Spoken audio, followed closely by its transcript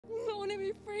setting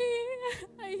me free.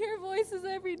 I hear voices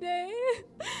every day.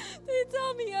 They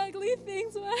tell me ugly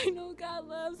things when I know God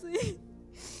loves me.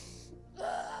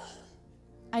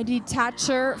 I detach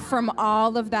her from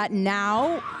all of that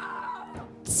now.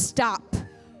 Stop.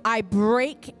 I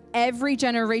break every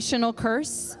generational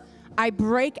curse. I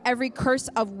break every curse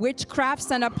of witchcraft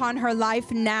sent upon her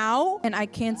life now. And I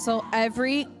cancel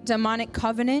every demonic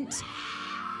covenant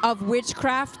of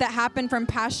witchcraft that happened from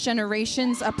past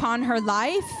generations upon her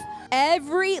life.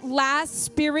 Every last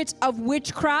spirit of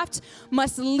witchcraft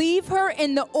must leave her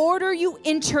in the order you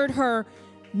entered her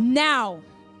now,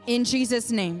 in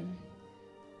Jesus' name.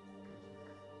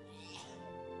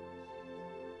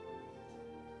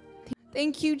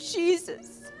 Thank you,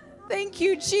 Jesus. Thank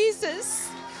you, Jesus.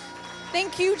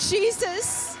 Thank you,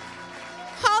 Jesus.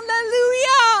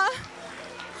 Hallelujah.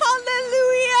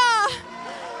 Hallelujah.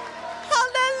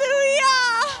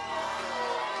 Hallelujah.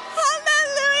 Hallelujah.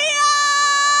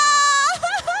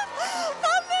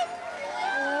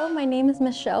 Hello, my name is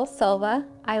Michelle Silva.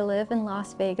 I live in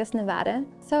Las Vegas, Nevada.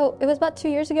 So it was about 2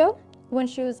 years ago when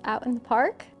she was out in the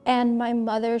park, and my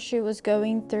mother, she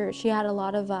had a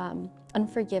lot of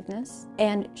unforgiveness,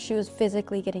 and she was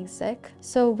physically getting sick.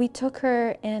 So we took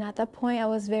her, and at that point I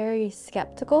was very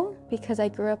skeptical because I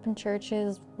grew up in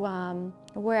churches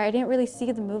where I didn't really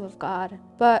see the move of God.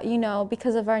 But you know,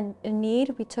 because of our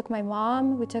need, we took my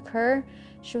mom, we took her.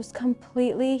 She was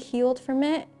completely healed from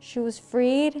it. She was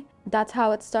freed. That's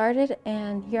how it started,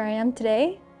 and here I am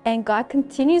today. And God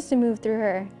continues to move through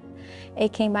her. I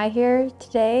came out here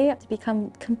today to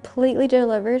become completely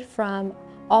delivered from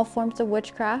all forms of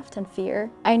witchcraft and fear.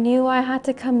 I knew I had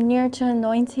to come near to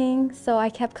anointing, so I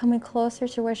kept coming closer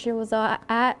to where she was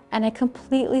at, and I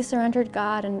completely surrendered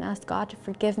God and asked God to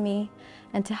forgive me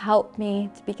and to help me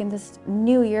to begin this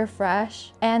new year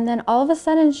fresh. And then all of a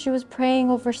sudden she was praying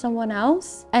over someone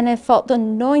else, and I felt the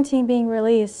anointing being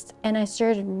released, and I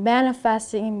started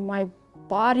manifesting. My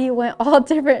body went all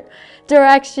different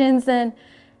directions, and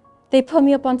they put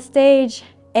me up on stage,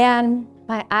 and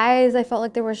my eyes, I felt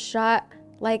like they were shut.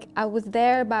 Like I was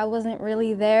there, but I wasn't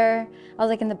really there. I was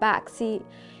like in the back seat.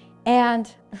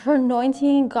 And her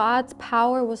anointing, God's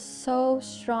power was so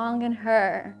strong in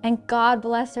her. And God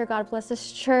bless her, God bless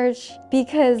this church,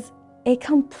 because I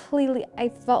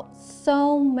felt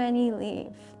so many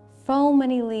leave.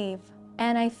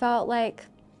 And I felt like,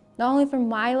 not only from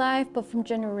my life, but from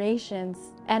generations.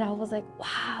 And I was like,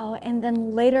 wow. And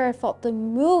then later I felt the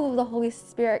move of the Holy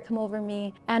Spirit come over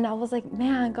me. And I was like,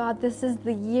 man, God, this is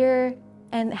the year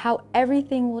and how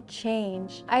everything will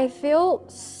change. I feel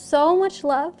so much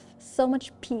love, so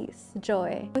much peace,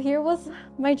 joy. Here was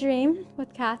my dream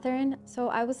with Catherine. So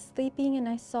I was sleeping and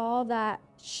I saw that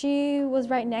she was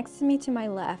right next to me to my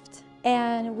left.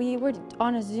 And we were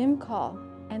on a Zoom call,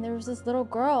 and there was this little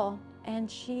girl,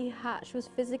 and she was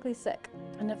physically sick.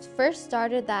 And it first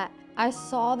started that I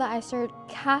saw that I started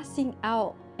casting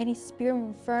out any spirit of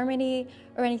infirmity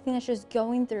or anything that she was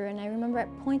going through. And I remember I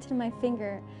pointed my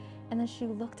finger, and then she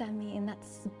looked at me, and that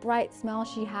bright smile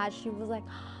she had, she was like,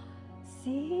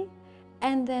 see?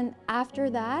 And then after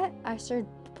that, I started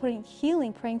praying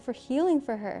for healing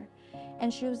for her.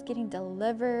 And she was getting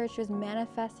delivered, she was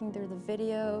manifesting through the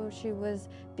video, she was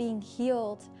being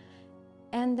healed.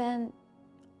 And then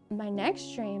my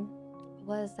next dream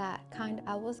was that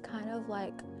I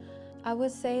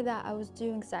would say that I was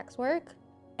doing sex work,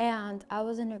 and I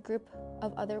was in a group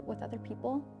with other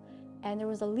people, and there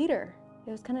was a leader. It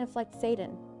was kind of like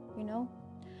Satan, you know?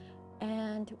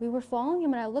 And we were following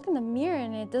him, and I look in the mirror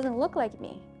and it doesn't look like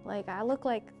me. Like I look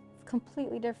like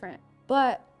completely different.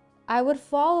 But I would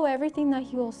follow everything that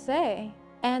he will say.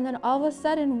 And then all of a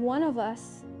sudden, one of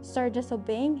us started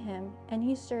disobeying him, and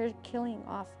he started killing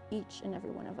off each and every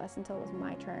one of us until it was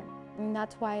my turn. And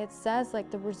that's why it says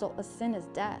like the result of sin is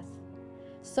death.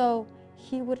 So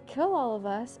he would kill all of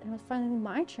us, and it was finally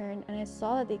my turn, and I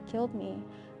saw that they killed me.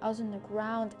 I was in the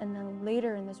ground, and then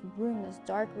later in this room, this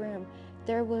dark room,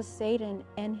 there was Satan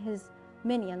and his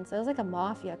minions. It was like a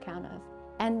mafia kind of.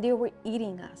 And they were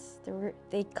eating us.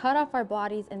 They cut off our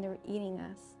bodies and they were eating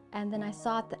us. And then I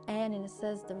saw at the end, and it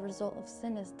says the result of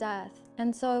sin is death.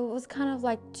 And so it was kind of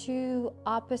like two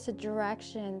opposite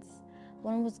directions.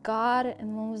 One was God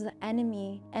and one was the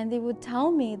enemy. And they would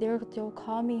tell me, they'll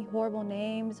call me horrible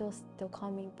names. They'll call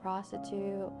me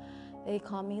prostitute. They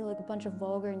call me like a bunch of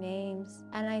vulgar names.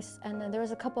 And then there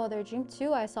was a couple other dreams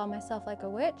too. I saw myself like a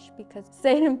witch because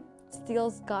Satan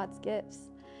steals God's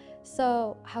gifts.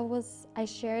 So I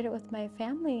shared it with my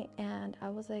family, and I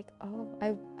was like, oh,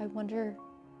 I wonder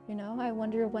You know, I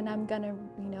wonder when I'm gonna,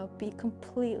 be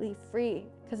completely free,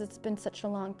 because it's been such a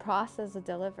long process of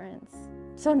deliverance.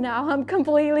 So now I'm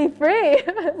completely free.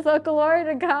 So glory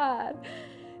to God.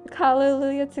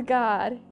 Hallelujah to God.